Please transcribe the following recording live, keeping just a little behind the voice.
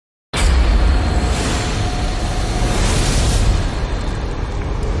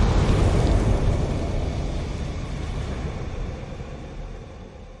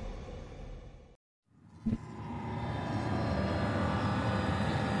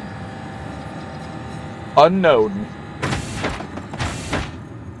Unknown.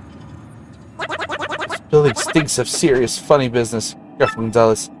 This building stinks of serious, funny business. Careful,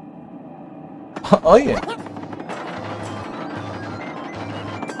 Gonzalez. Oh, yeah.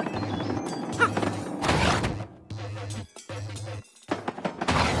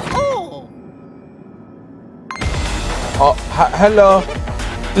 Oh, hello.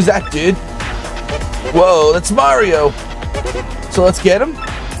 Who's that dude? Whoa, that's Mario. So let's get him?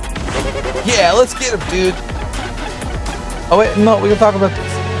 Yeah, let's get him, dude. Oh, wait, no, we can talk about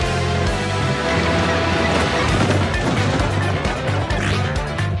this.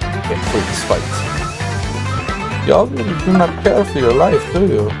 Okay, please fight. Y'all really do not care for your life, do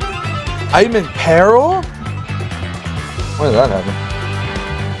you? I'm in peril? When did that happen?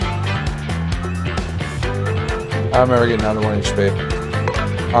 I remember getting down to 1 HP.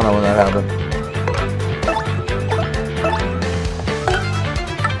 I don't know when that happened.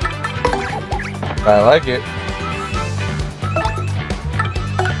 I like it.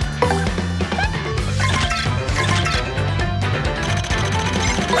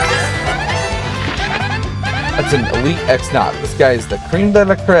 That's an elite X-Naut. This guy is the cream de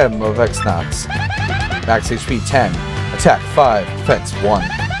la creme of X-Nauts. Max HP 10. Attack 5. Defense 1.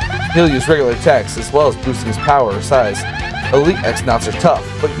 He'll use regular attacks as well as boosting his power or size. Elite X-Nauts are tough,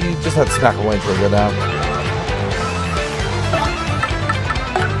 but you just have to smack them away until they go down.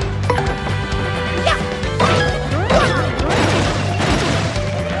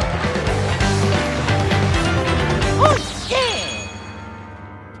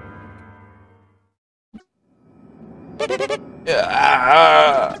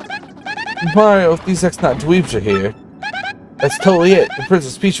 Mario, if these X-Naut dweebs are here, that's totally it. The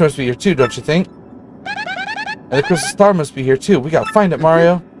Princess Peach must be here too, don't you think? And the Crystal Star must be here too. We gotta find it,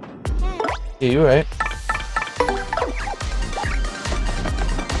 Mario. Yeah, you're right.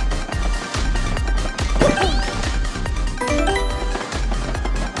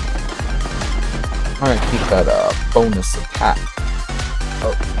 I'm gonna keep that bonus attack.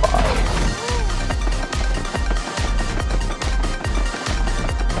 Oh, wow.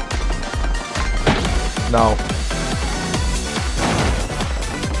 No.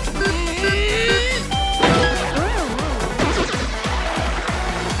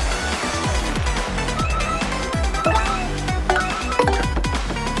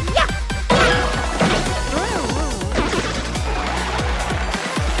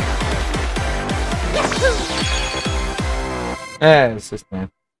 It's just man.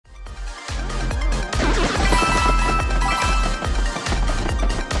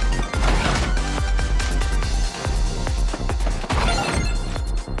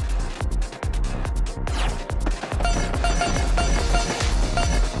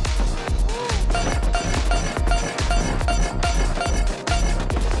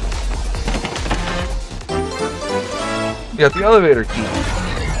 You got the elevator key.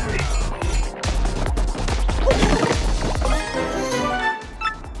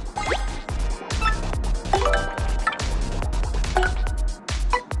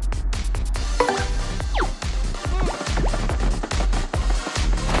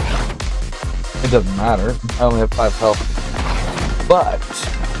 It doesn't matter. I only have 5 health. But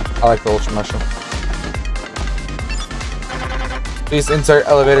I like the Ultra Mushroom. Please insert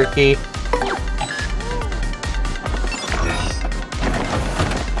elevator key.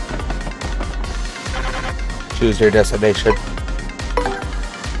 Choose your destination.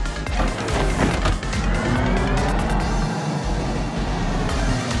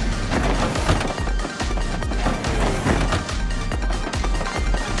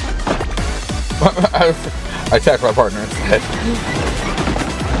 I attacked my partner instead.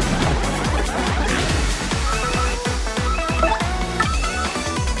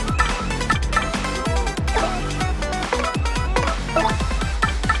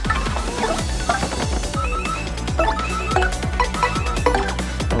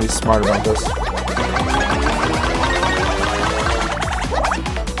 I'll be smart about this.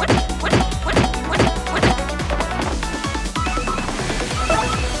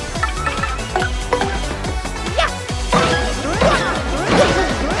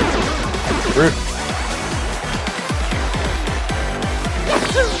 Rude.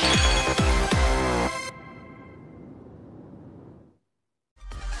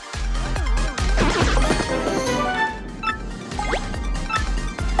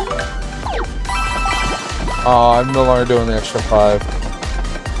 Oh, I'm no longer doing the extra 5.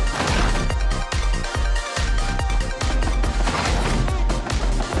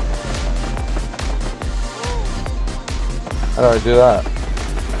 How do I do that?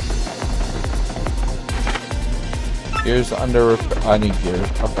 Gears under. I need gears.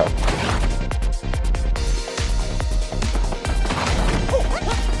 Okay.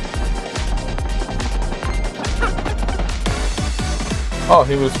 Oh,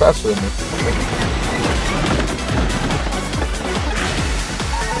 he moves faster than me.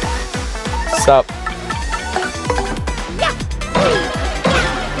 Sup?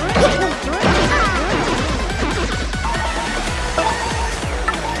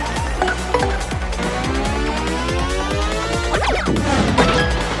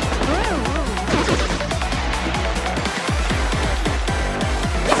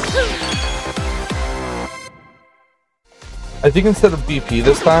 I think instead of BP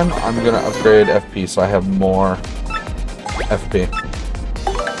this time, I'm gonna upgrade FP so I have more FP.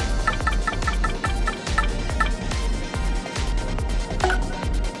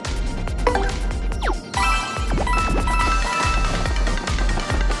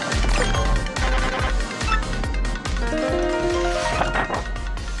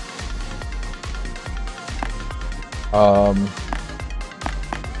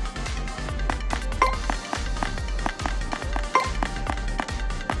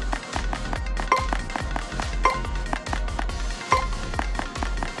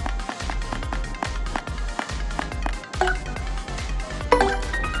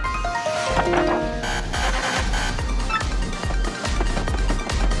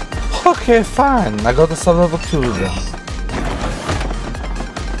 Okay, fine. I go to sub level 2 then.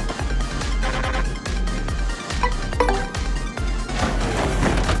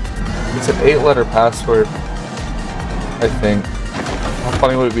 It's an 8-letter password, I think. How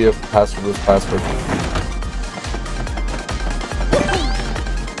funny would it be if the password was password?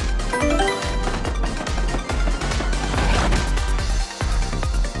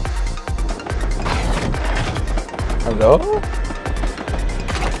 Hello?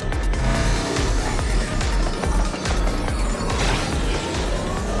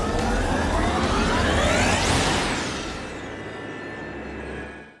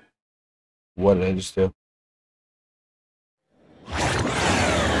 What did I just do?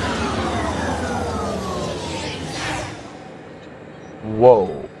 Whoa.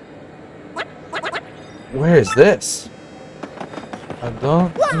 Where is this? I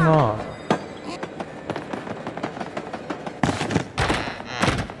don't know.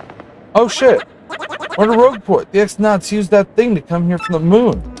 Oh shit! We're in a rogue port. The X-Nauts used that thing to come here from the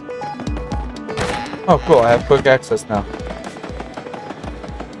moon. Oh cool, I have quick access now.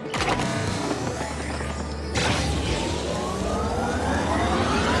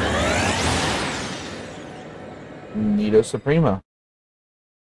 Nito Suprema.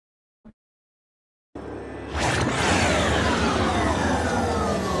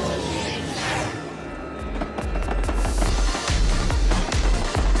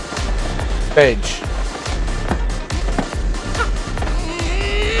 Page.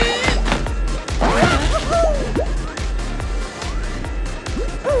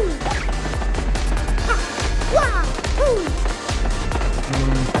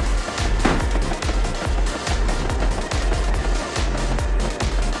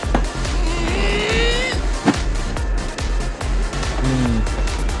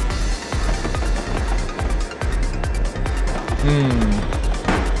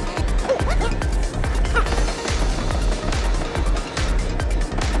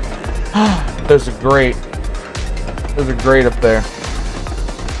 There's a grate. There's a grate up there.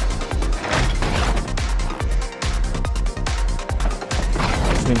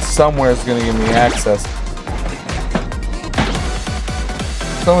 I mean, somewhere is going to give me access.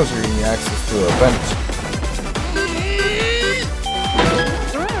 Someone's going to give me access to a vent.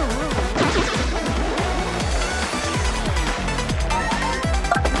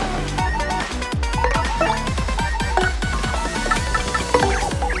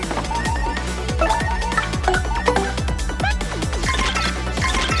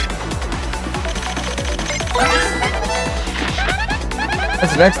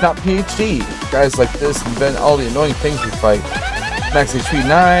 That's an X-Not PhD. Guys like this invent all the annoying things we fight. Max HP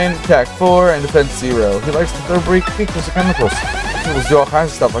 9, attack 4, and defense 0. He likes to throw break chemicals and chemicals. People do all kinds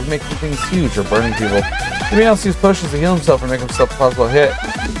of stuff, like making things huge or burning people. He may also use potions to heal himself or make himself a possible hit.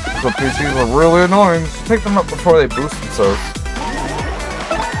 So PhDs are really annoying. Just pick them up before they boost themselves.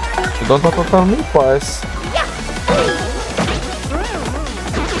 You don't have to tell me twice.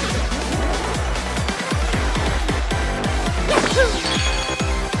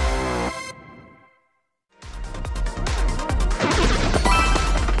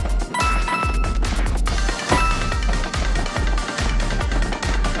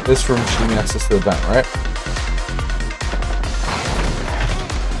 This room should give me access to the vent, right?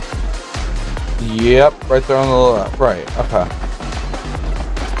 Yep, right there on the left. Right, okay.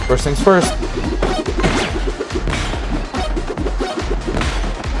 First things first.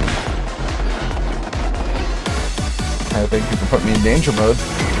 I think you can put me in danger mode.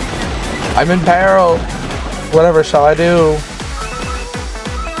 I'm in peril. Whatever shall I do?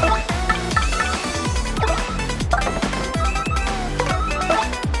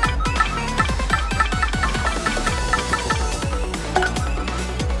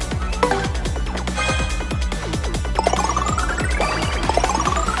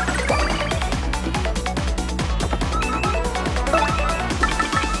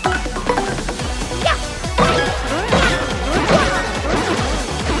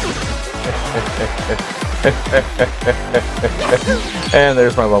 And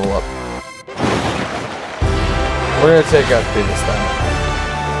there's my level up. We're gonna take out speed this time.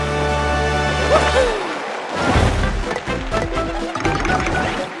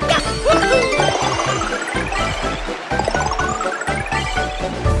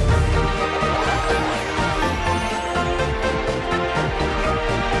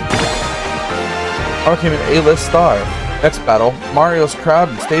 Our team an A-list star. Next battle, Mario's crowd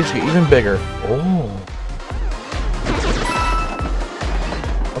and stage get even bigger. Oh.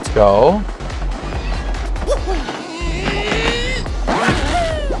 Let's go.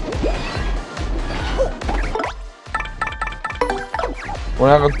 We're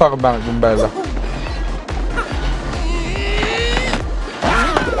not gonna talk about it, Gumbella.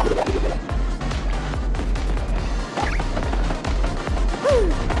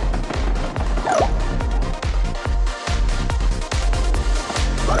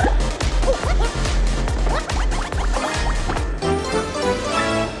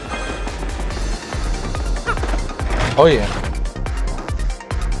 Oh yeah.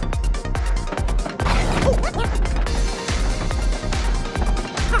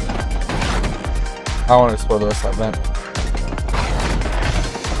 I want to explore the rest of that vent.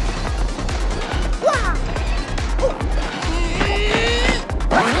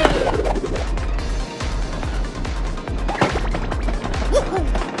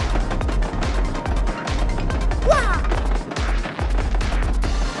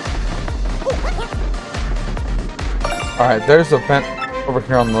 Alright, there's a vent over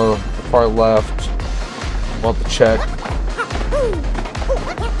here on the far left. We'll have to check.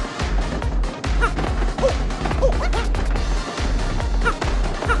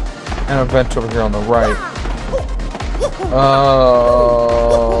 And a vent over here on the right. Oh.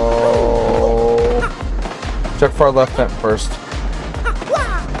 Check far left vent first.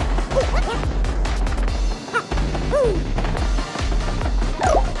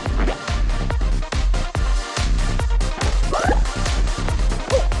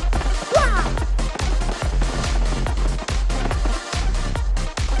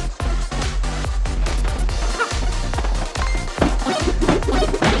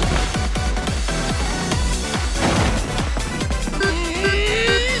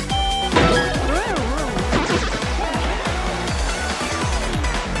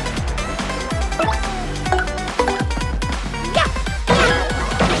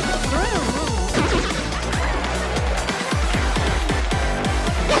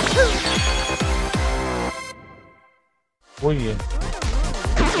 Oh yeah.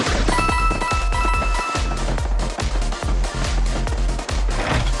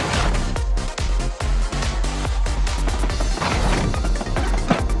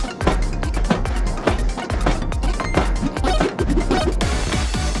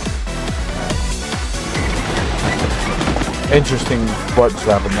 Interesting what just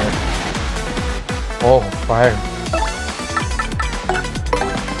happened there. Oh, fire.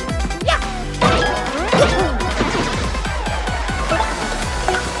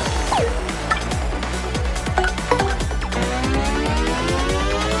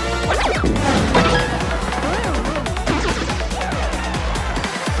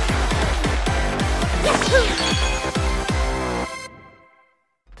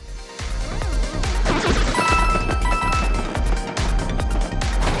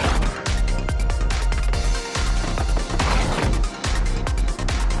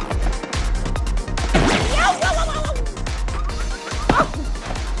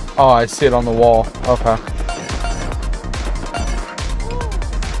 Oh, I see it on the wall. Okay.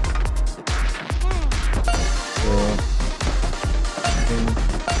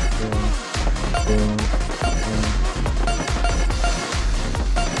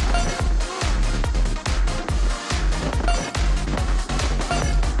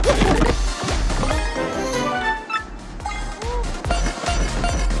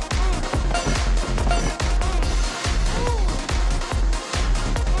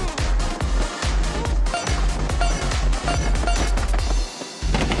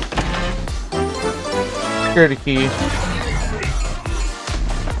 Security key.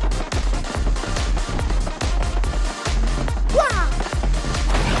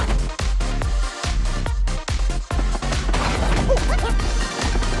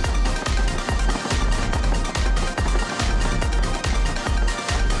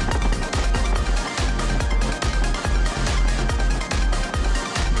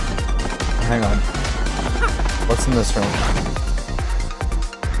 in this room?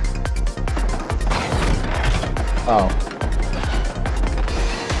 Oh.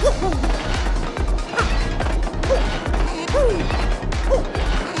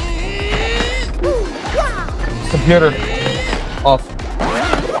 Computer. Off.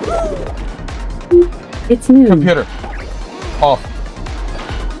 It's new. Computer. Off.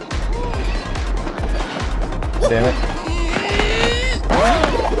 Damn it.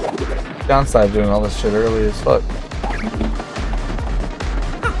 Downside doing all this shit early as fuck.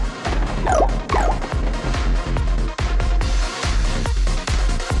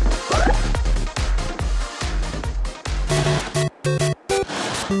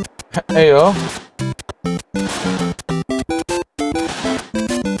 Heyo.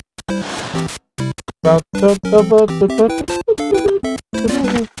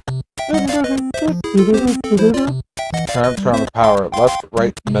 Turn on the power. Left,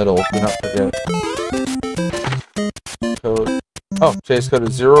 right, middle. Do not forget. Code. Oh, Jay's code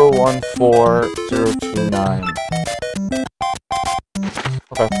is 014029.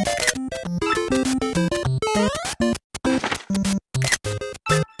 Okay.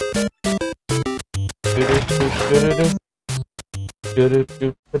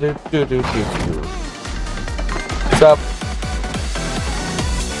 What's up?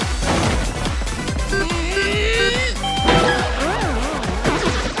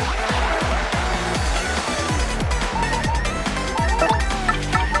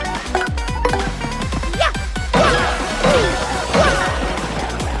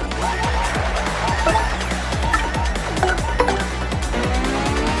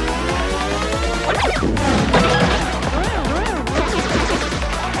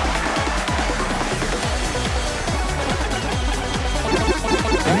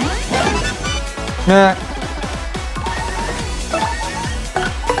 Nah.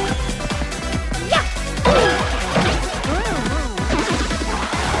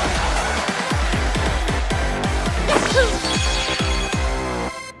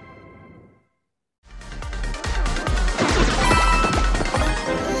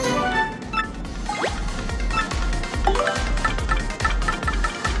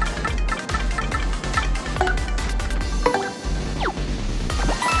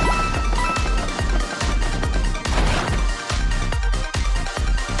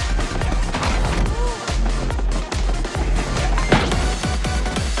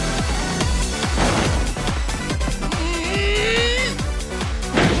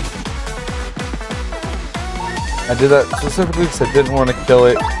 I did that specifically because I didn't want to kill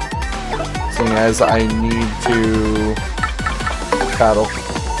it, seeing as I need to battle.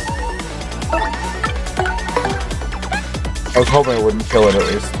 I was hoping I wouldn't kill it at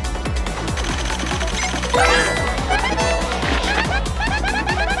least.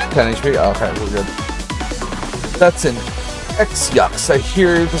 $10 HP? Oh, okay, we're good. That's an X-Yux. I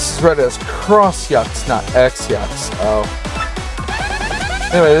hear this is read as Cross-Yux, not X-Yux. Oh.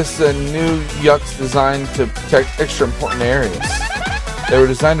 Anyway, this is a new Yux designed to protect extra important areas. They were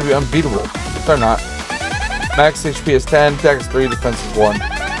designed to be unbeatable. They're not. Max HP is 10, attack is 3, defense is 1.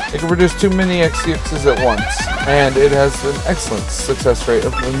 It can produce too many X-Yuxes at once, and it has an excellent success rate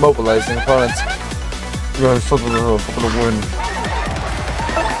of immobilizing opponents. You guys for the win.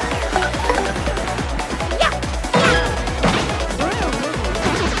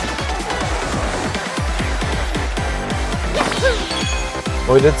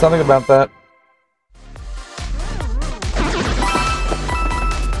 Well, we did something about that.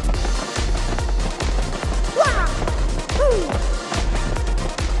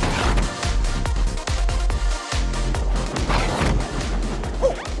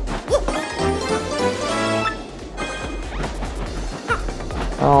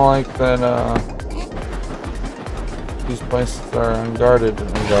 I don't like that, these places are unguarded.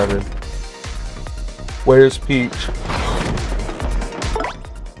 Where's Peach?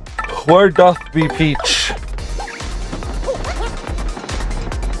 Where doth be Peach?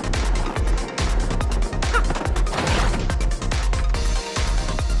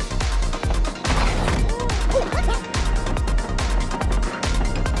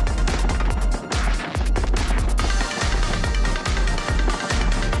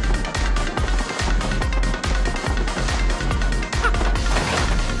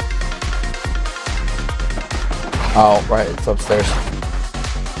 Oh, right, it's upstairs.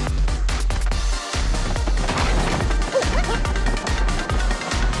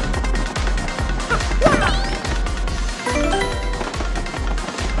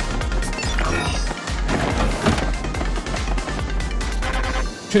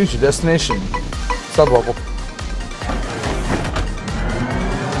 Choose your destination. Sub-level.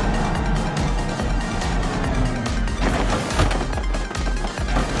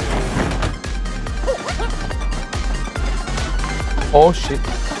 Oh shit.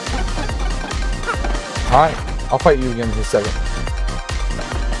 Alright, I'll fight you again in a second.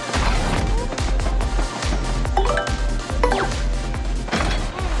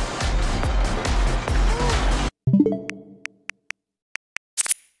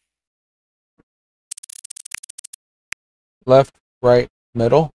 Left, right,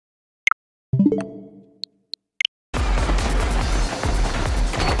 middle.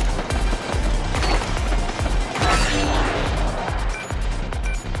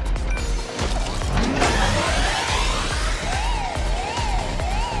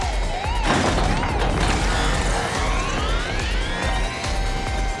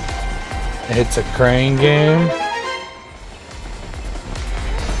 It's a crane game.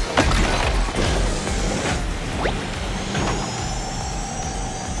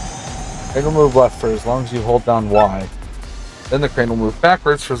 Crane will move left for as long as you hold down Y. Then the crane will move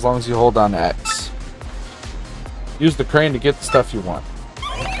backwards for as long as you hold down X. Use the crane to get the stuff you want.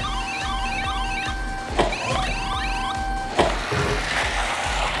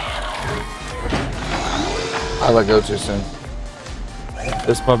 I let go too soon.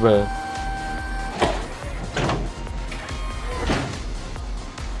 It's my bad.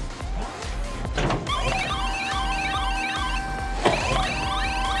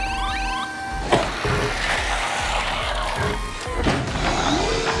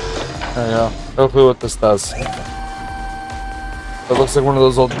 There you go. No clue what this does. It looks like one of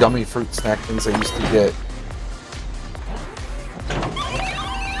those old gummy fruit snack things I used to get.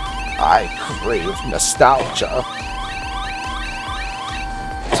 I crave nostalgia.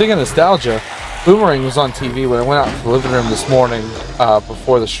 Speaking of nostalgia, Boomerang was on TV when I went out to the living room this morning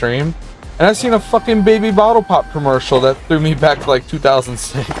before the stream, and I seen a fucking Baby Bottle Pop commercial that threw me back to like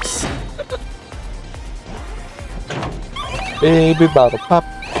 2006. Baby Bottle Pop,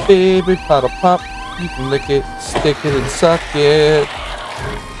 Baby Bottle Pop, you can lick it, stick it, and suck it.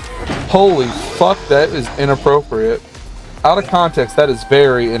 Holy fuck, that is inappropriate. Out of context, that is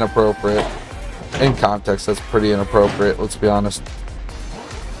very inappropriate. In context, that's pretty inappropriate, let's be honest.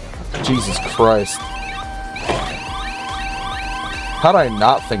 Jesus Christ. How did I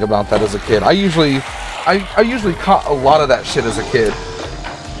not think about that as a kid? I usually caught a lot of that shit as a kid.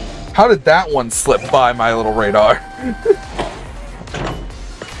 How did that one slip by my little radar?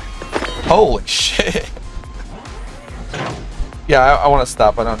 Holy shit. Yeah, I want to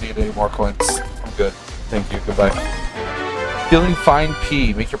stop. I don't need any more coins. I'm good. Thank you. Goodbye. Feeling fine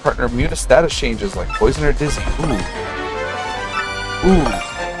P. Make your partner immune to status changes like poison or dizzy. Ooh. Ooh.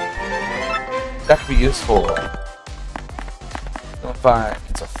 That could be useful. Feeling fine.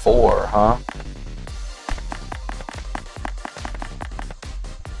 It's a 4, huh?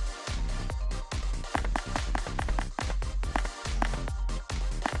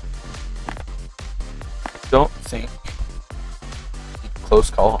 Don't think. Close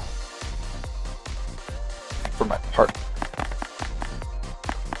call. For my partner.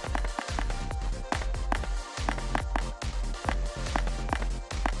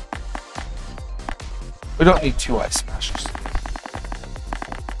 We don't need 2 ice smashers.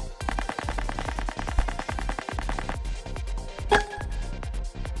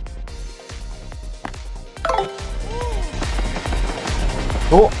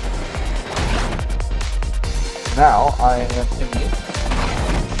 Cool. Now I am immune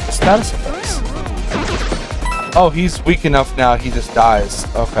to status effects. Oh, he's weak enough now, he just dies.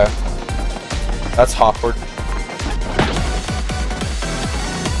 Okay. That's awkward.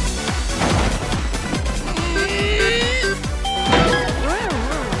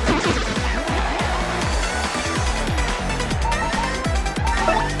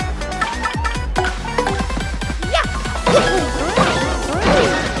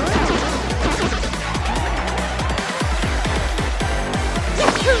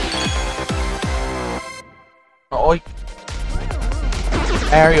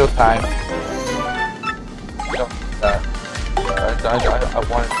 Aerial time. Don't need that. I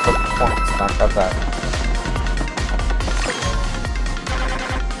wanted to put points, not have that.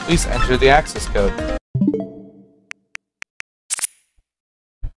 Please enter the access code.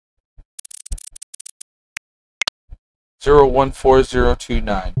 Zero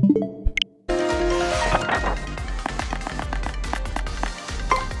 14029.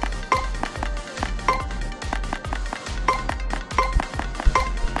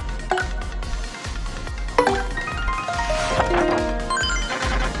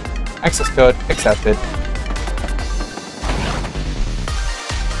 Access code accepted.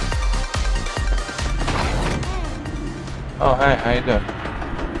 Oh, hey, how you doing?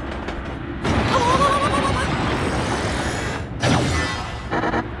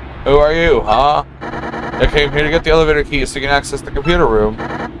 Who are you, huh? I came here to get the elevator key so you can access the computer room.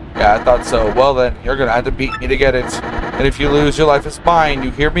 Yeah, I thought so. Well then, you're gonna have to beat me to get it. And if you lose, your life is mine. You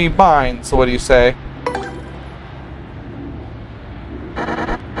hear me? Mine. So what do you say?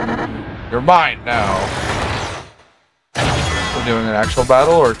 You're mine now. We're doing an actual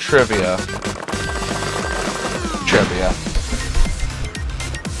battle or trivia? Trivia.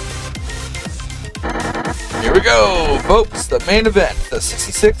 Here we go, folks. The main event, the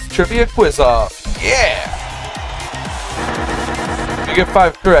 66th Trivia Quiz-Off. Yeah! If you get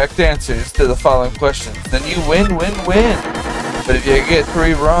 5 correct answers to the following questions, then you win. But if you get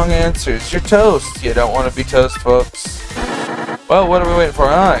 3 wrong answers, you're toast. You don't want to be toast, folks. Well, what are we waiting for,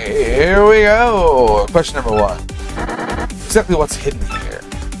 huh? Here we go! Question number 1. Exactly what's hidden here?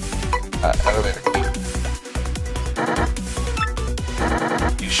 Elevator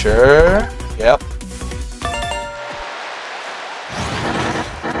key. You sure? Yep.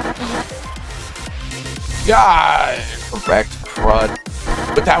 Yeah, correct, crud.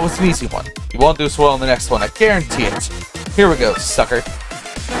 But that was an easy one. You won't do so well in the next one, I guarantee it. Here we go, sucker.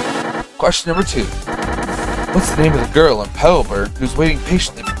 Question number 2. What's the name of the girl in Petalburg who's waiting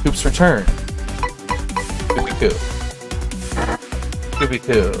patiently for Coop's return? Scooby-Coo.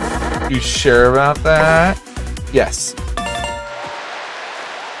 Scooby-Coo. You sure about that? Yes.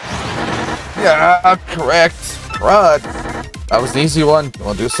 Yeah, correct. Crud. That was an easy one. You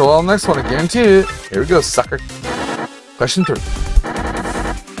won't do so well in the next one, I guarantee it. Here we go, sucker. Question 3.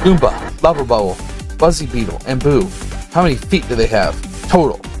 Goomba, Lava Bubble, Buzzy Beetle, and Boo. How many feet do they have?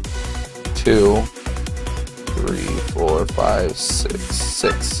 Total. 2, 3, 4, 5,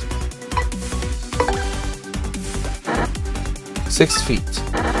 6. 6 feet.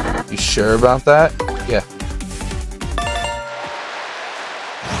 You sure about that? Yeah.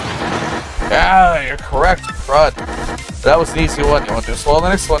 Yeah, you're correct, crud. That was an easy one. You want to do well in the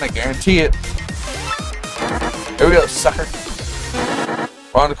next one, I guarantee it. Here we go, sucker.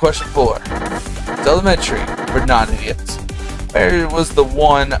 We're on to question 4. It's elementary for non-idiots. Where was the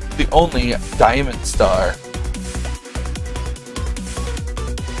only diamond star?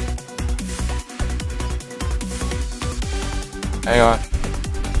 Hang on.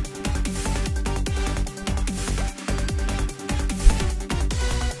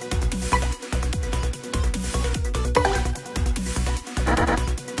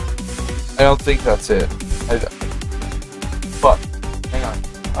 I don't think that's it. Fuck. Hang on.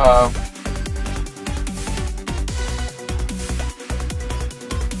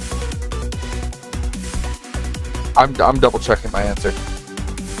 I'm double checking my answer.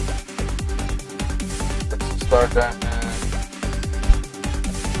 Let's start that.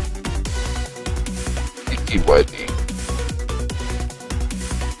 TTYD.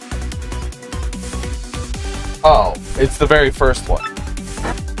 Oh, it's the very first one.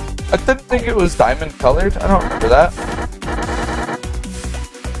 I didn't think it was diamond colored. I don't remember that.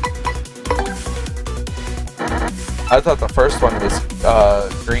 I thought the first one was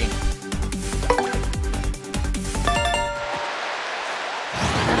green.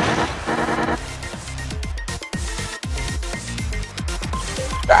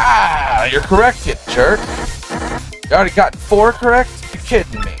 Ah, you're correct, you jerk. You already got 4 correct? You're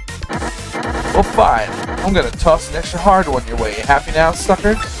kidding me. Well, fine. I'm gonna toss an extra hard one your way. You happy now,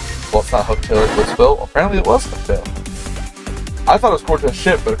 sucker? Well, it's not Hooktail or Blitzville. Well, apparently it was Hooktail. I thought it was Cortez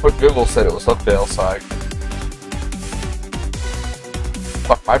ship, but a quick Google said it was Hooktail, so I...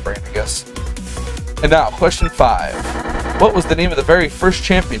 Fuck my brain, I guess. And now, question 5. What was the name of the very first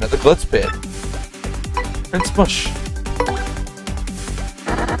champion of the Glitz Pit? Prince Mush.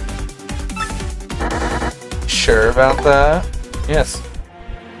 Sure about that? Yes.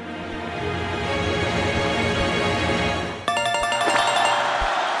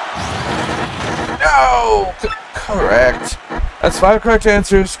 No! Correct. That's 5 correct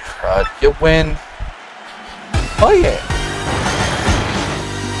answers. Crud, you win. Oh yeah.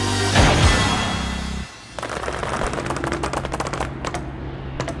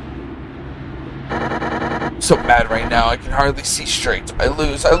 So mad right now, I can hardly see straight. I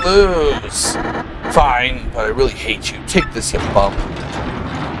lose. Fine, but I really hate you. Take this, you bum.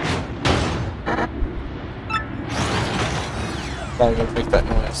 Not gonna make that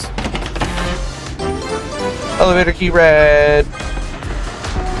noise. Elevator key red.